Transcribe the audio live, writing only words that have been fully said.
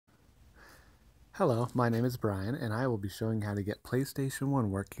Hello, my name is Brian, and I will be showing how to get PlayStation 1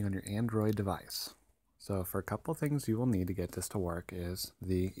 working on your Android device. So for a couple things you will need to get this to work is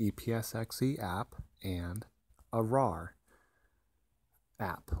the epsxe app and a RAR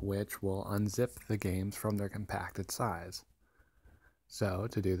app, which will unzip the games from their compacted size. So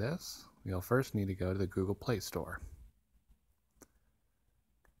to do this, you'll first need to go to the Google Play Store.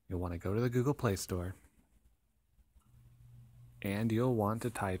 You'll want to go to the Google Play Store, and you'll want to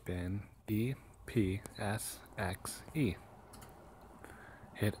type in epsxe.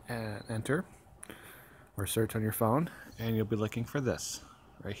 Hit enter or search on your phone, and you'll be looking for this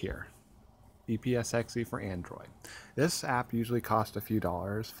right here, epsxe for Android. This app usually costs a few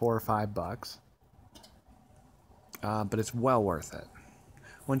dollars, $4 or $5, but it's well worth it.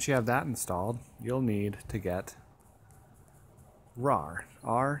 Once you have that installed, you'll need to get RAR,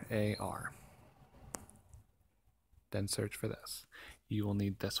 R-A-R. Then search for this. You will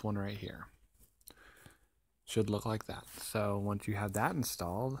need this one right here. Should look like that. So once you have that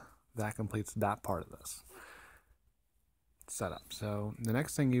installed, that completes that part of this setup. So the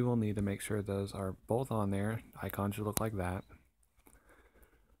next thing you will need to make sure those are both on there, icons should look like that.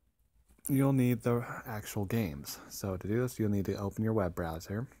 You'll need the actual games. So to do this, you'll need to open your web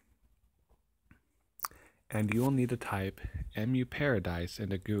browser, and you will need to type MU Paradise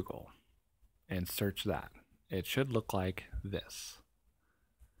into Google and search that. It should look like this.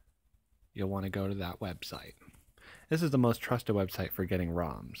 You'll want to go to that website. This is the most trusted website for getting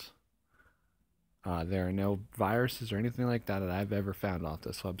ROMs. There are no viruses or anything like that I've ever found off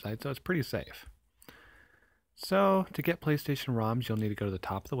this website, so it's pretty safe. So to get PlayStation ROMs, you'll need to go to the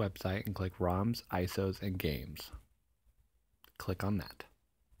top of the website and click ROMs, ISOs, and Games. Click on that.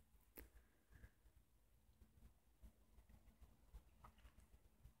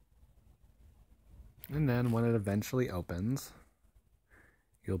 And then when it eventually opens,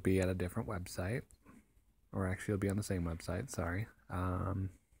 you'll be at a different website, or actually you'll be on the same website, sorry.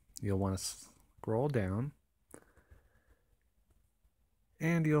 You'll want to scroll down,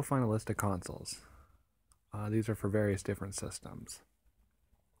 and you'll find a list of consoles. These are for various different systems.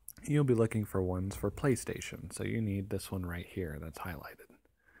 You'll be looking for ones for PlayStation, so you need this one right here that's highlighted.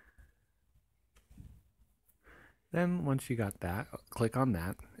 Then once you got that, click on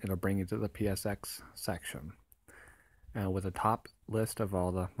that. It'll bring you to the Psx section with a top list of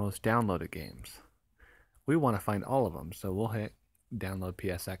all the most downloaded games. We want to find all of them, so we'll hit download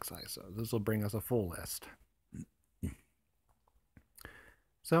Psx Iso. This will bring us a full list.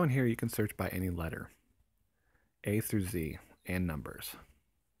 So in here you can search by any letter, A through Z, and numbers.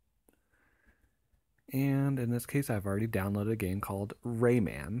 And in this case, I've already downloaded a game called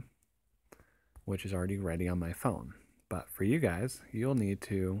Rayman, which is already ready on my phone. But for you guys, you'll need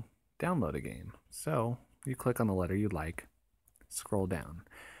to download a game. So you click on the letter you like, scroll down.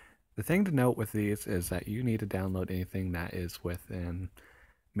 The thing to note with these is that you need to download anything that is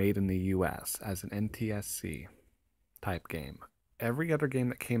made in the US as an NTSC type game. Every other game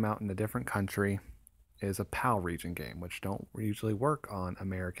that came out in a different country is a PAL region game, which don't usually work on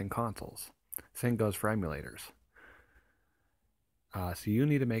American consoles. Same goes for emulators. So you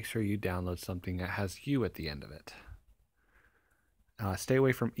need to make sure you download something that has U at the end of it. Stay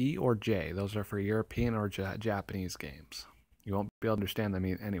away from E or J. Those are for European or Japanese games. You won't be able to understand them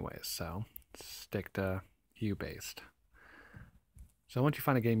anyways, so stick to U-based. So once you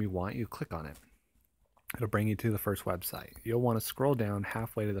find a game you want, you click on it. It'll bring you to the first website. You'll want to scroll down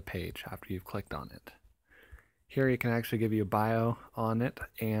halfway to the page after you've clicked on it. Here it can actually give you a bio on it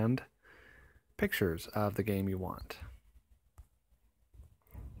and pictures of the game you want.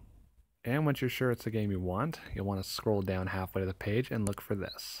 And once you're sure it's the game you want, you'll want to scroll down halfway to the page and look for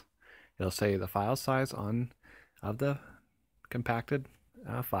this. It'll say the file size of the compacted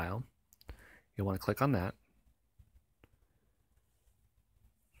file. You'll want to click on that.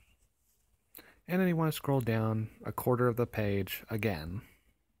 And then you want to scroll down a quarter of the page again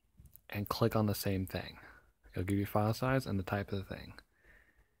and click on the same thing. It'll give you file size and the type of the thing.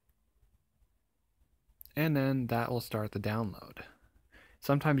 And then that will start the download.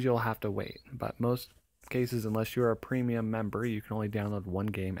 Sometimes you'll have to wait, but most cases, unless you're a premium member, you can only download one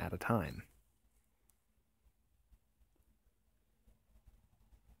game at a time.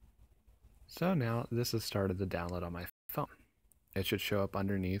 So now this has started the download on my phone. It should show up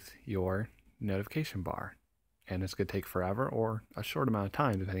underneath your notification bar, and it's going to take forever or a short amount of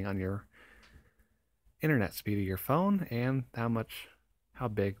time depending on your internet speed of your phone and how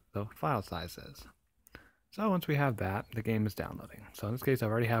big the file size is. So once we have that, the game is downloading. So in this case, I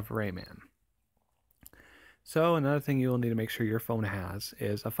already have Rayman. So another thing you'll need to make sure your phone has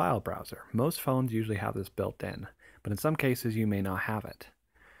is a file browser. Most phones usually have this built in, but in some cases you may not have it.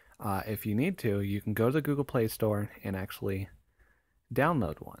 If you need to, you can go to the Google Play Store and actually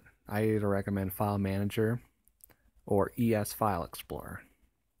download one. I either recommend File Manager or ES File Explorer.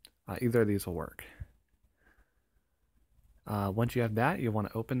 Either of these will work. Once you have that, you want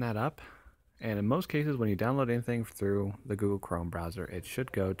to open that up. And in most cases, when you download anything through the Google Chrome browser, it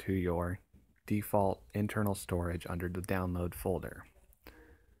should go to your default internal storage under the download folder.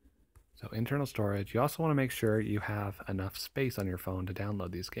 So internal storage, you also want to make sure you have enough space on your phone to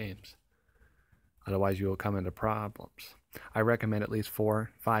download these games. Otherwise, you will come into problems. I recommend at least 4-5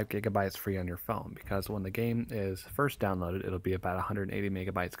 gigabytes free on your phone, because when the game is first downloaded, it'll be about 180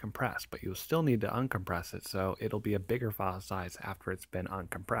 megabytes compressed, but you'll still need to uncompress it, so it'll be a bigger file size after it's been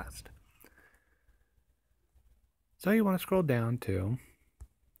uncompressed. So you want to scroll down to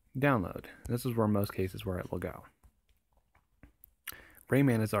download. This is where most cases where it will go.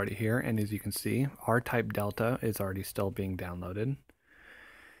 Rayman is already here, and as you can see, R-Type Delta is already still being downloaded.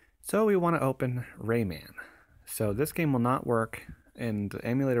 So we want to open Rayman. So this game will not work, and the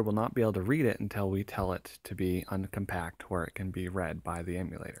emulator will not be able to read it until we tell it to be uncompact, where it can be read by the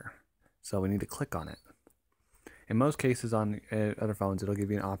emulator. So we need to click on it. In most cases on other phones, it'll give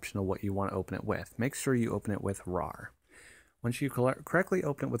you an option of what you want to open it with. Make sure you open it with RAR. Once you correctly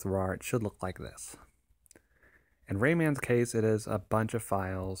open it with RAR, it should look like this. In Rayman's case, it is a bunch of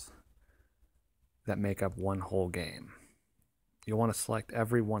files that make up one whole game. You'll want to select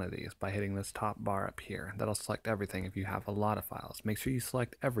every one of these by hitting this top bar up here. That'll select everything if you have a lot of files. Make sure you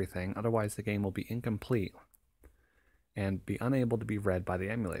select everything, otherwise the game will be incomplete and be unable to be read by the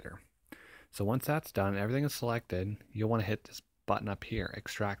emulator. So once that's done, everything is selected, you'll want to hit this button up here,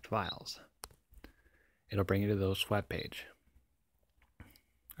 Extract Files. It'll bring you to this web page.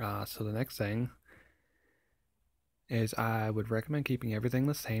 So the next thing is I would recommend keeping everything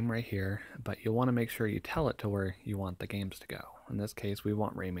the same right here, but you'll want to make sure you tell it to where you want the games to go. In this case, we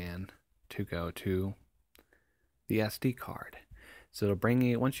want Rayman to go to the SD card. So it'll bring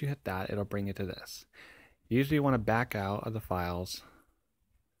you, once you hit that, it'll bring you to this. Usually you want to back out of the files,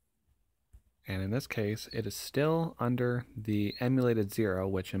 and in this case, it is still under the emulated 0,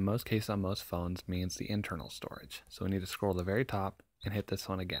 which in most cases on most phones means the internal storage. So we need to scroll to the very top and hit this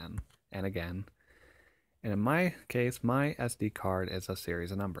one again and again. And in my case, my SD card is a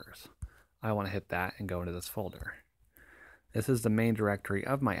series of numbers. I want to hit that and go into this folder. This is the main directory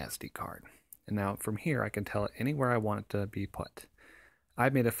of my SD card. And now from here, I can tell it anywhere I want it to be put.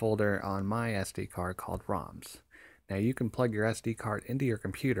 I've made a folder on my SD card called ROMs. Now you can plug your SD card into your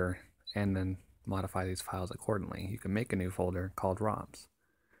computer and then modify these files accordingly. You can make a new folder called ROMs.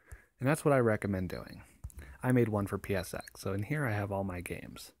 And that's what I recommend doing. I made one for Psx. So in here I have all my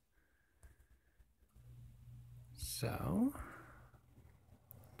games. So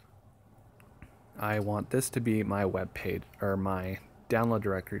I want this to be my web page, or my download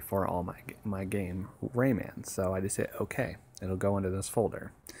directory for all my game Rayman. So I just hit OK. It'll go into this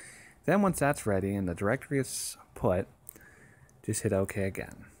folder. Then once that's ready and the directory is put, just hit OK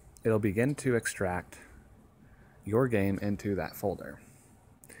again. It'll begin to extract your game into that folder.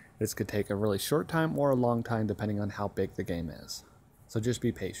 This could take a really short time or a long time depending on how big the game is. So just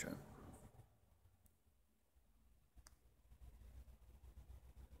be patient.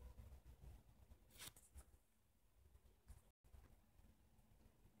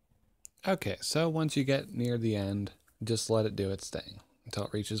 Okay, so once you get near the end, just let it do its thing until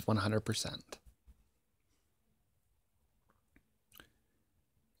it reaches 100%.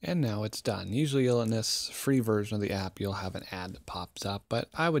 And now it's done. Usually in this free version of the app, you'll have an ad that pops up, but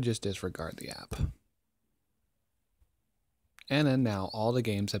I would just disregard the app. And then now all the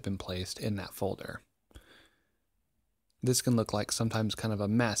games have been placed in that folder. This can look like sometimes kind of a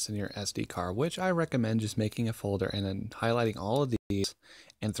mess in your SD card, which I recommend just making a folder and then highlighting all of these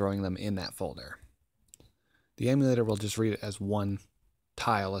and throwing them in that folder. The emulator will just read it as one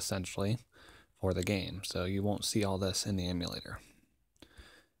tile essentially for the game, so you won't see all this in the emulator.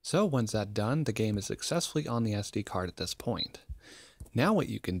 So once that's done, the game is successfully on the SD card at this point. Now what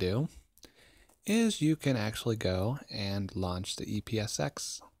you can do is you can actually go and launch the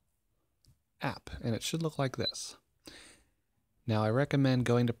Psx app, and it should look like this. Now I recommend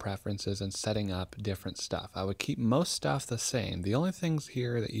going to preferences and setting up different stuff. I would keep most stuff the same. The only things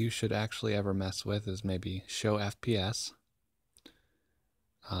here that you should actually ever mess with is maybe show FPS.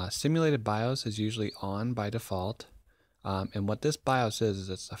 Simulated BIOS is usually on by default. And what this BIOS is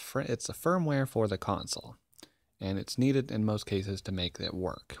it's a firmware for the console. And it's needed in most cases to make it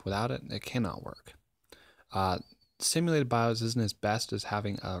work. Without it, it cannot work. Simulated BIOS isn't as best as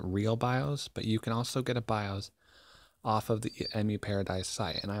having a real BIOS, but you can also get a BIOS off of the EMU Paradise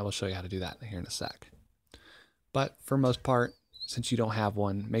site, and I will show you how to do that here in a sec. But for most part, since you don't have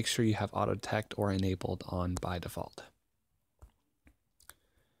one, make sure you have auto detect or enabled on by default.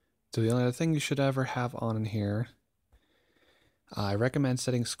 So the only other thing you should ever have on in here, I recommend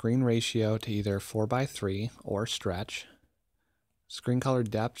setting screen ratio to either 4:3 or stretch. Screen color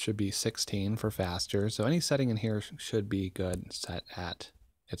depth should be 16 for faster, so any setting in here should be good set at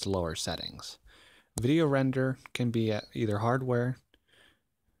its lower settings. Video render can be at either hardware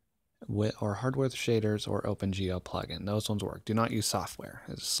with shaders or OpenGL plugin. Those ones work. Do not use software.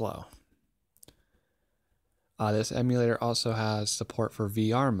 It's slow. This emulator also has support for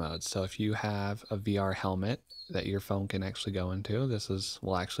VR modes. So if you have a VR helmet that your phone can actually go into,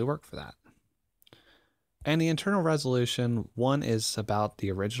 will actually work for that. And the internal resolution, one is about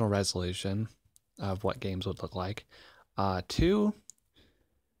the original resolution of what games would look like. 2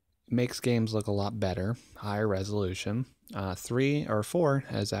 makes games look a lot better, higher resolution. 3 or 4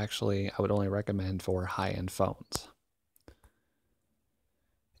 is actually, I would only recommend for high-end phones.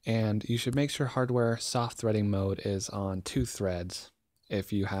 And you should make sure hardware soft threading mode is on 2 threads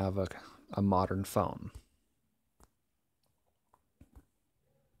if you have a modern phone.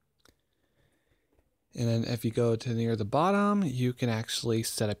 And then if you go to near the bottom, you can actually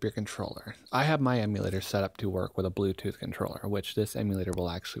set up your controller. I have my emulator set up to work with a Bluetooth controller, which this emulator will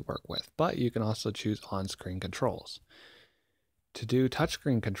actually work with. But you can also choose on-screen controls. To do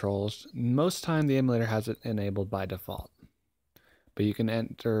touchscreen controls, most time the emulator has it enabled by default. But you can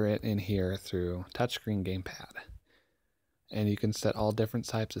enter it in here through touchscreen gamepad. And you can set all different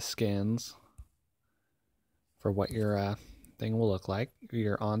types of skins for what your thing will look like,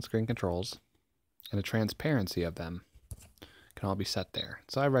 your on-screen controls. And the transparency of them can all be set there.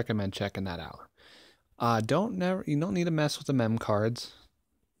 So I recommend checking that out. You don't need to mess with the mem cards.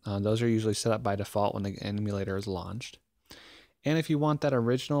 Those are usually set up by default when the emulator is launched. And if you want that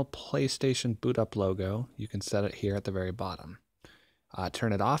original PlayStation boot up logo, you can set it here at the very bottom.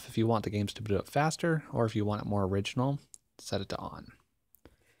 Turn it off if you want the games to boot up faster, or if you want it more original, set it to on.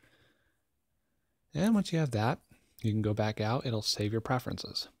 And once you have that, you can go back out. It'll save your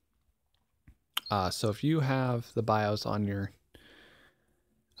preferences. So if you have the BIOS on your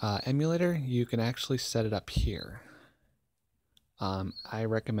emulator, you can actually set it up here. I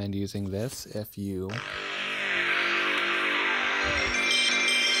recommend using this if you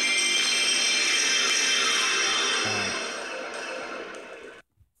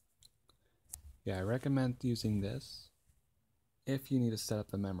I recommend using this if you need to set up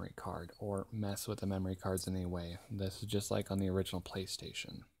the memory card or mess with the memory cards in any way. This is just like on the original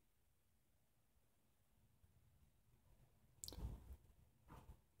PlayStation.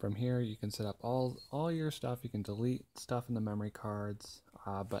 From here, you can set up all your stuff. You can delete stuff in the memory cards,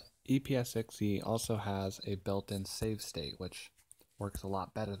 but epsxe also has a built-in save state, which works a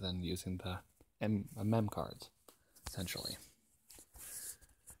lot better than using the mem cards, essentially.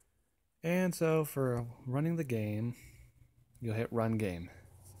 And so for running the game, you'll hit Run Game.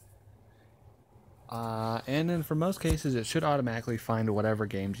 And then for most cases, it should automatically find whatever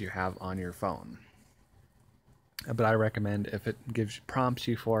games you have on your phone. But I recommend if it prompts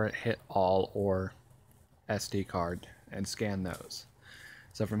you for it, hit all or SD card and scan those.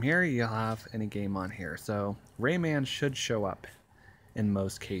 So from here, you'll have any game on here. So Rayman should show up in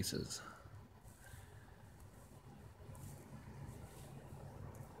most cases.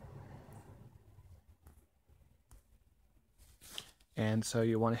 And so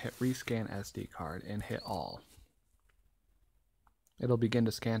you want to hit rescan SD card and hit all. It'll begin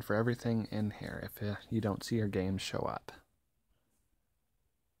to scan for everything in here if you don't see your games show up.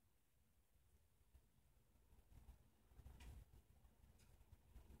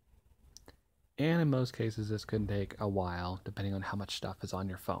 And in most cases, this could take a while depending on how much stuff is on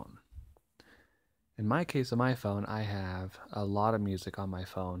your phone. In my case of my phone, I have a lot of music on my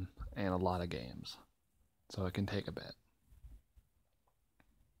phone and a lot of games. So it can take a bit.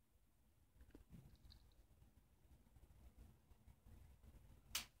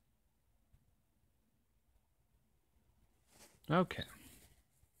 Okay.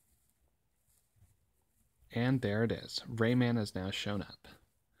 And there it is. Rayman has now shown up.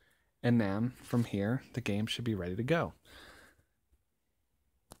 And then, from here, the game should be ready to go.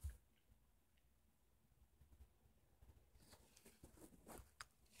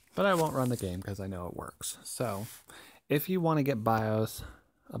 But I won't run the game because I know it works. So, if you want to get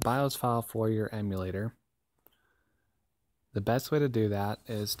a BIOS file for your emulator, the best way to do that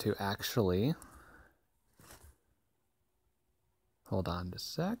is to actually... Hold on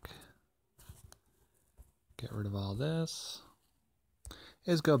just a sec. Get rid of all this.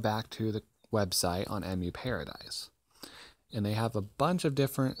 Is go back to the website on EMU Paradise. And they have a bunch of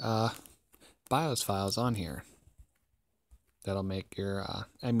different BIOS files on here. That'll make your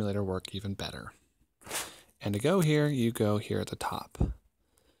emulator work even better. And to go here, you go here at the top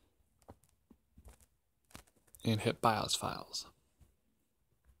and hit BIOS files.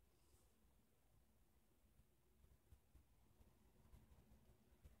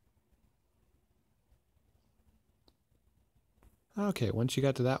 Okay, once you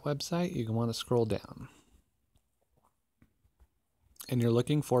got to that website, you can want to scroll down. And you're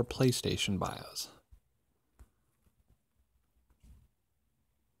looking for PlayStation BIOS.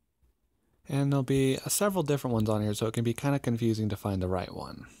 And there'll be several different ones on here, so it can be kind of confusing to find the right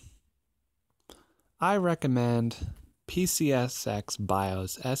one. I recommend Psx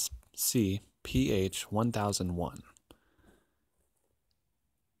BIOS SCPH 1001.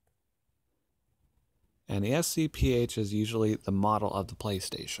 And the SCPH is usually the model of the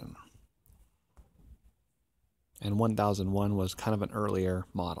PlayStation. And 1001 was kind of an earlier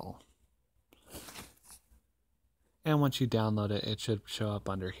model. And once you download it, it should show up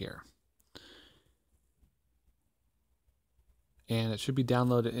under here. And it should be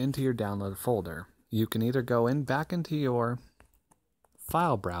downloaded into your download folder. You can either go back into your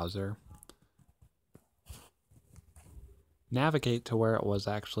file browser, navigate to where it was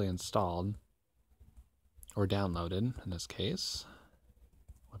actually installed, or downloaded, in this case,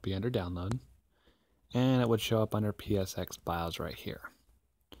 would be under download, and it would show up under Psx BIOS right here.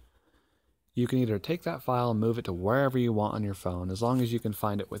 You can either take that file and move it to wherever you want on your phone, as long as you can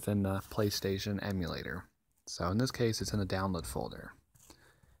find it within the PlayStation emulator. So in this case, it's in the download folder.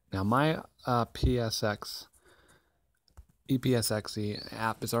 Now my epsxe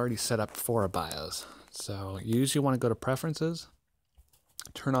app is already set up for a BIOS. So you usually want to go to Preferences,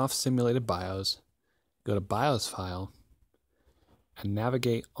 turn off Simulated BIOS, go to BIOS file, and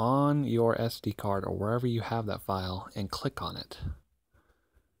navigate on your SD card or wherever you have that file and click on it.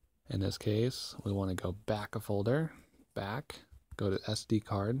 In this case, we want to go back a folder, back, go to SD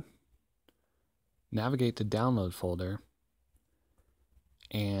card, navigate to download folder,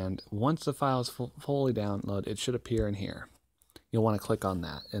 and once the file is fully downloaded, it should appear in here. You'll want to click on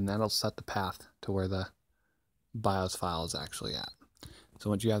that, and that'll set the path to where the BIOS file is actually at. So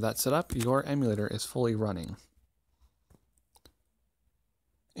once you have that set up, your emulator is fully running.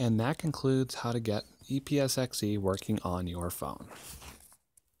 And that concludes how to get epsxe working on your phone.